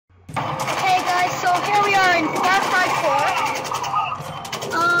here we are in Far Cry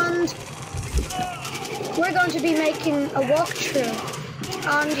 4, and we're going to be making a walkthrough.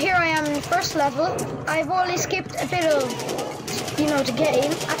 And here I am in the first level. I've only skipped a bit of, the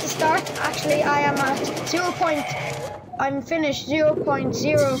game at the start. Actually, I am at I'm finished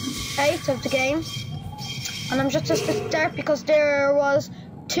 0.08 of the game, and I'm just at the start because there was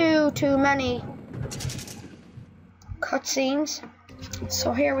too many cutscenes.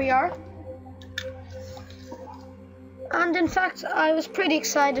 So here we are. And in fact, I was pretty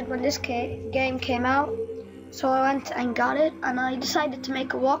excited when this game came out. So I went and got it, and I decided to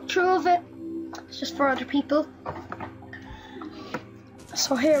make a walkthrough of it. It's just for other people.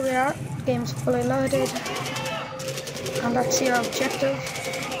 So here we are. The game's fully loaded. And that's your objective.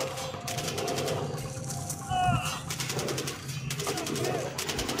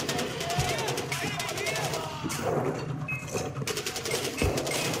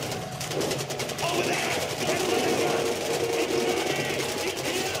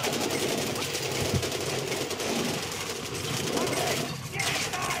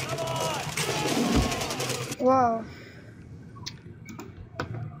 Wow.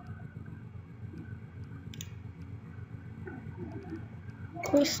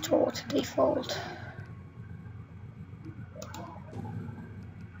 Restore to default.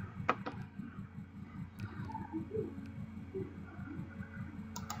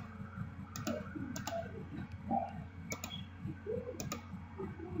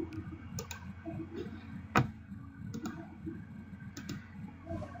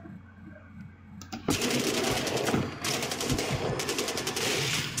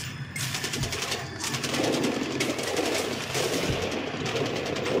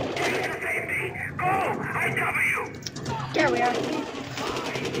 There we are.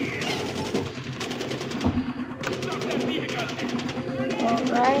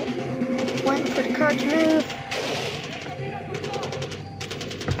 Alright. Waiting for the car to move.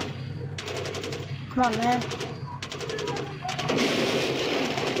 Come on, man.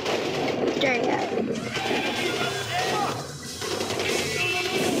 There you go.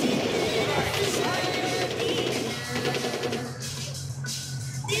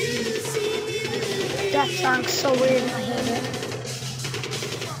 That sounds so weird, I hate it.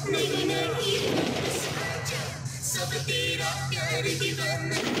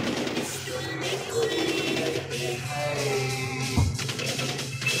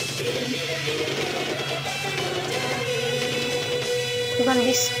 We're gonna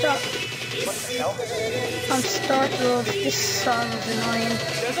be stuck. What the hell? On start road. This song is annoying.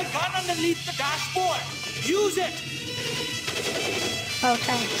 There's a gun underneath the dashboard. Use it. Oh,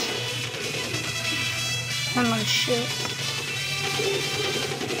 thanks. I'm gonna shoot.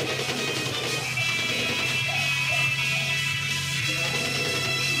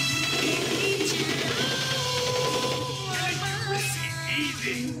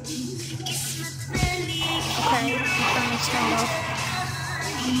 Okay, I'm trying to stand up.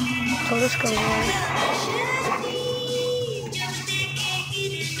 So let's go there.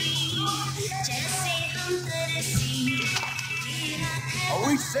 Are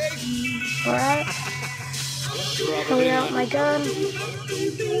we safe? Alright. Pull out my gun.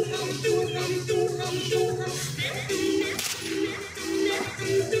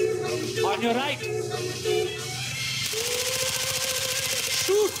 On your right.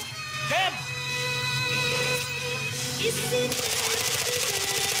 Shoot them.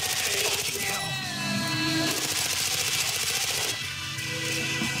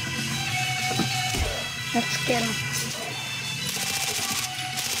 Let's get him.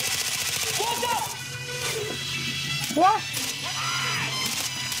 What?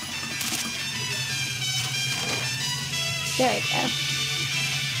 There you go.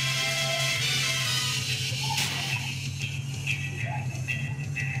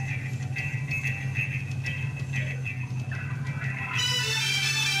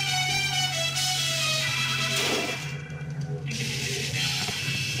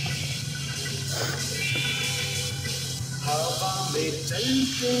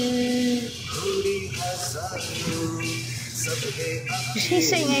 Is he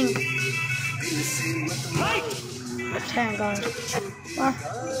singing? Right. Hang on. What?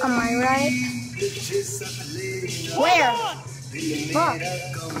 Am I right? Where? What?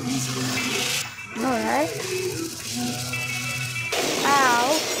 Alright. Ow.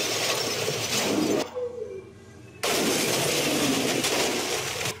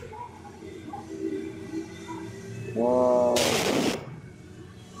 Whoa.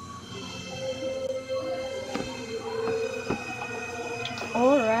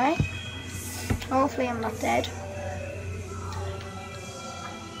 Alright. Hopefully I'm not dead.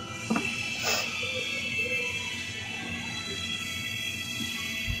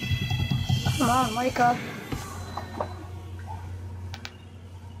 Come on, wake up.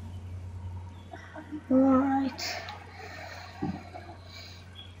 Alright.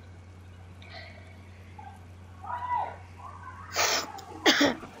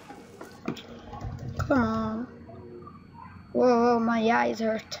 Come on. Whoa, my eyes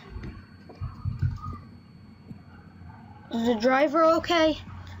hurt. Is the driver okay?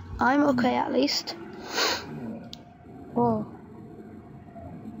 I'm okay at least. Whoa.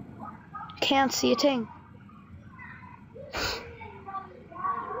 Can't see a thing.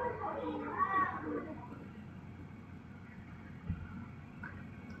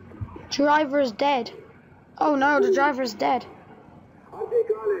 Driver's dead. Oh no, the driver's dead.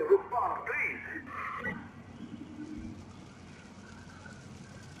 Respond, please.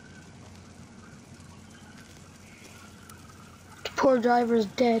 The poor driver's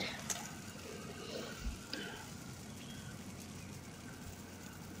dead.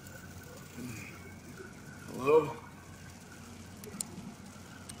 Hello?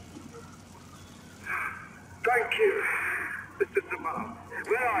 Thank you, Mr. Samal.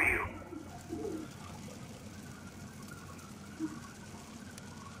 Where are you?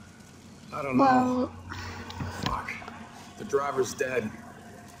 I don't know. Well, Fuck. The driver's dead.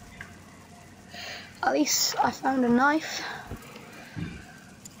 at least I found a knife.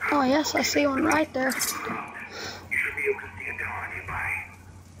 Oh yes, I see one right there. You should be able to see a tower nearby.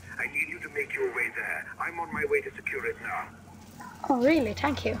 I need you to make your way there. I'm on my way to secure it now. Oh really?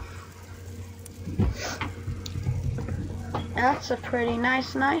 Thank you. That's a pretty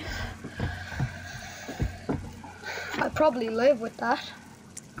nice knife. I'd probably live with that.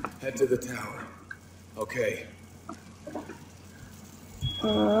 Head to the tower. Okay.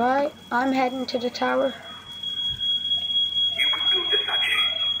 Alright, I'm heading to the tower. You can do this,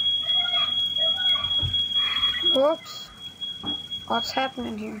 Ajay. Whoops. What's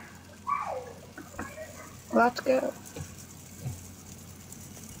happening here? Let's go.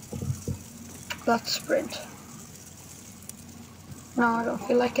 Let's sprint. No, I don't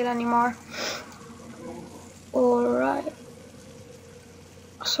feel like it anymore. Alright.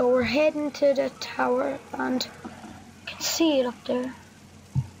 So we're heading to the tower and I can see it up there.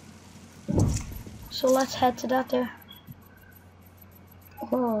 So let's head to that there.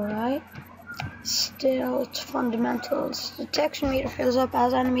 Alright. Still, it's fundamentals. Detection meter fills up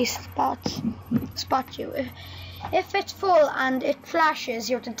as enemies spot you. If it's full and it flashes,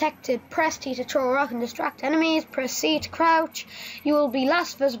 you're detected. Press T to throw a rock and distract enemies. Press C to crouch. You will be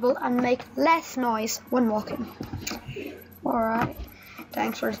less visible and make less noise when walking. Alright.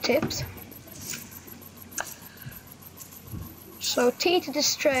 Thanks for the tips. So T to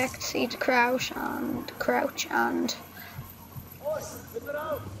distract, C to crouch and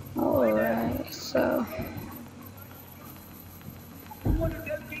alright, so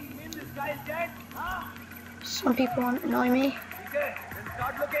some people want to annoy me. Then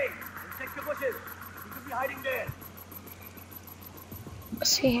start looking. Check the bushes. He could be hiding there. I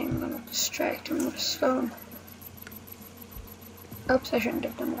see him, I'm gonna distract him with a stone. Oops, I shouldn't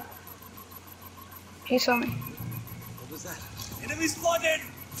have done that. He saw me. What was that? Enemy spotted!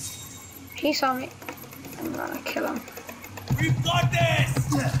 He saw me. I'm gonna kill him. We've got this!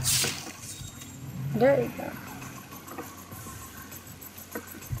 There you go.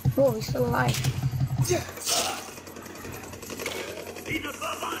 Oh, he's still alive.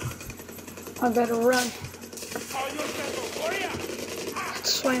 I better run.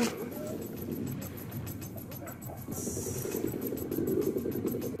 Let's swim.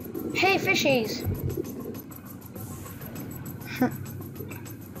 Hey, fishies!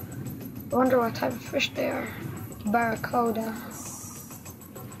 I wonder what type of fish they are. Barracuda.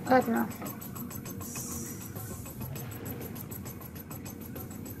 I don't know.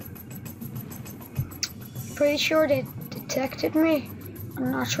 Pretty sure they detected me. I'm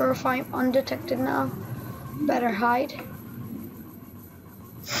not sure if I'm undetected now. Better hide.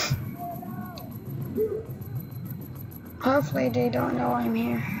 Hopefully they don't know I'm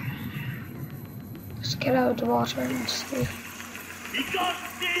here. Let's get out of the water and see. He can't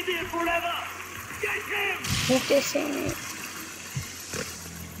stay there forever! Get him! If they see me.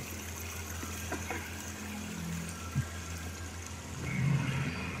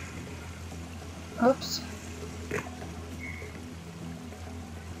 Oops.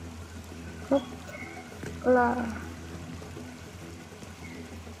 Hoopla.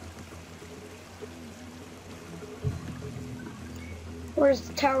 Where's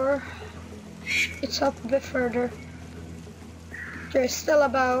the tower? It's up a bit further. There's still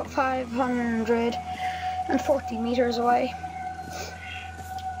about 540 meters away.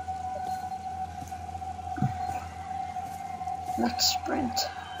 Let's sprint.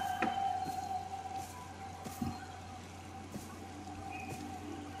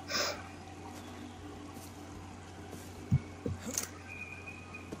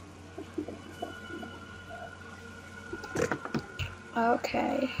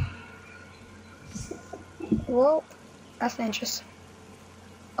 Okay. Whoa, that's interesting.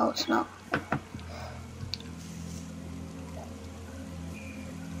 Oh, it's not.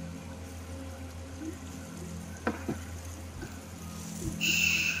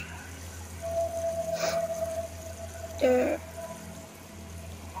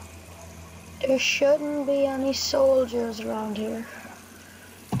 There shouldn't be any soldiers around here.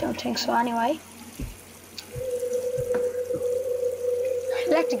 Don't think so anyway.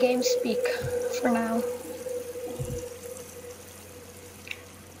 Let the game speak for now.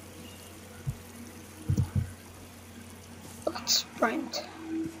 Let's sprint.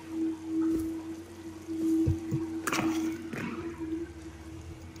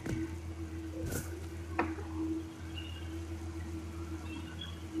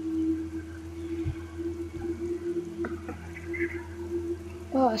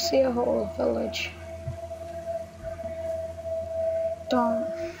 Oh, I see a whole village. Don't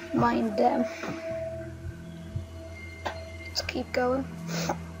mind them. Let's keep going.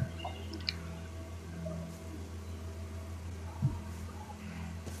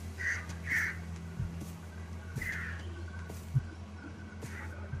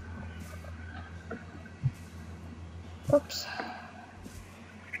 Oops.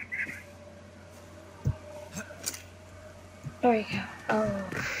 There we go. Oh,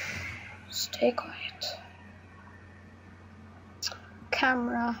 stay quiet.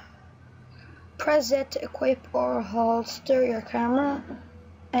 Camera. Press Z to equip or holster your camera.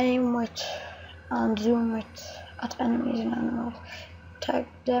 Aim with and zoom with at enemies and animals. Tag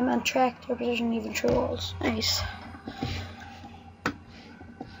them and track their position even through walls. Nice.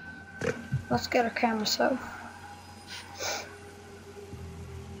 Let's get our camera so.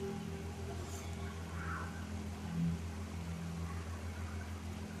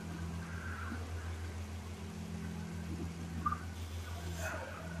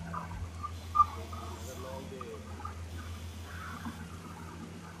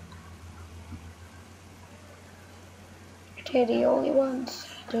 They're the only ones.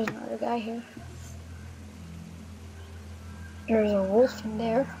 There's another guy here. There's a wolf in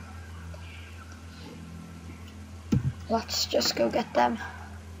there. Let's just go get them.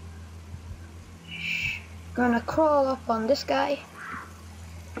 Gonna crawl up on this guy.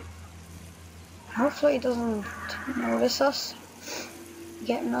 Hopefully he doesn't notice us.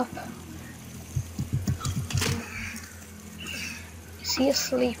 Getting up. Is he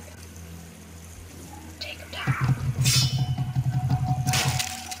asleep? Take him down.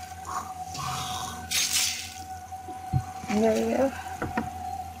 And there we go.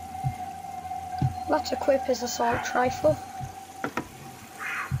 Let's equip his assault rifle.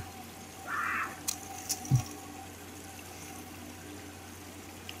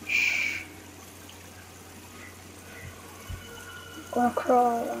 Gonna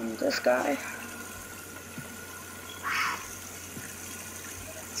crawl on this guy.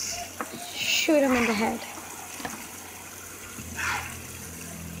 Shoot him in the head.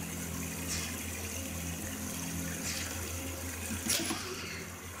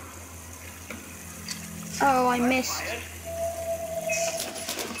 Oh, I missed.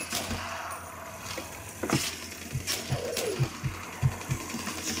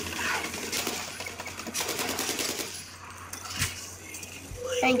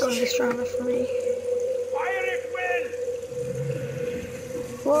 Ain't gonna be strong enough for me. Fire it, Will!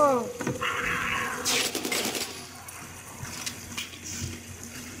 Whoa.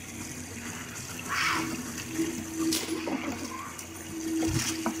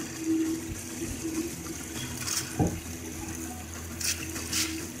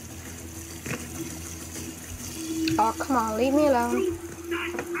 Oh, come on, leave me alone.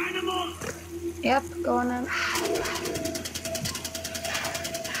 Yep, go on then.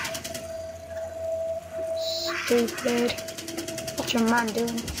 Stupid. What's your man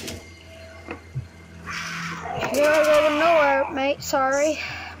doing? You're going nowhere, mate. Sorry.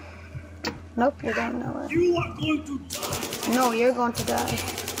 Nope, you're going nowhere. You are going to die! No, you're going to die.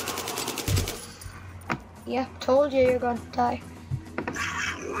 Yep, told you you're going to die.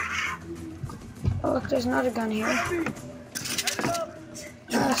 Oh, look, there's another gun here.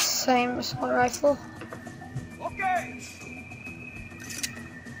 Same assault rifle. Okay!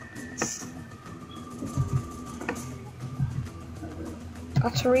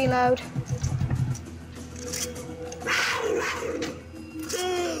 Let's reload.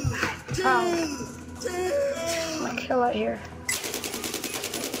 Ow. I'm gonna kill it here.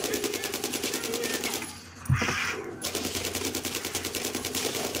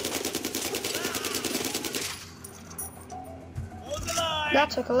 That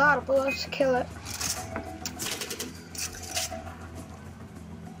took a lot of bullets to kill it.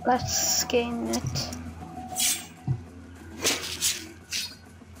 Let's skin it.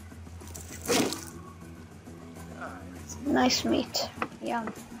 Nice meat.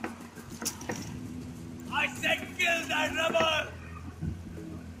 Yum. I said kill that rubber!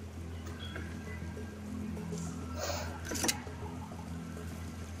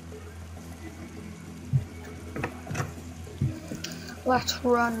 Let's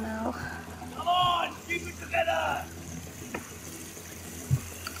run now. Come on, keep it together!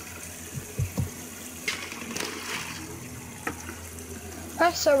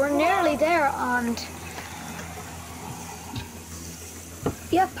 Right, so we're nearly there, and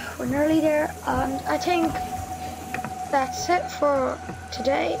yep, we're nearly there, and I think that's it for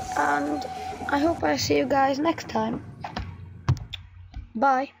today, and I hope I see you guys next time.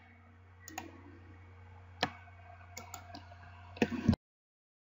 Bye.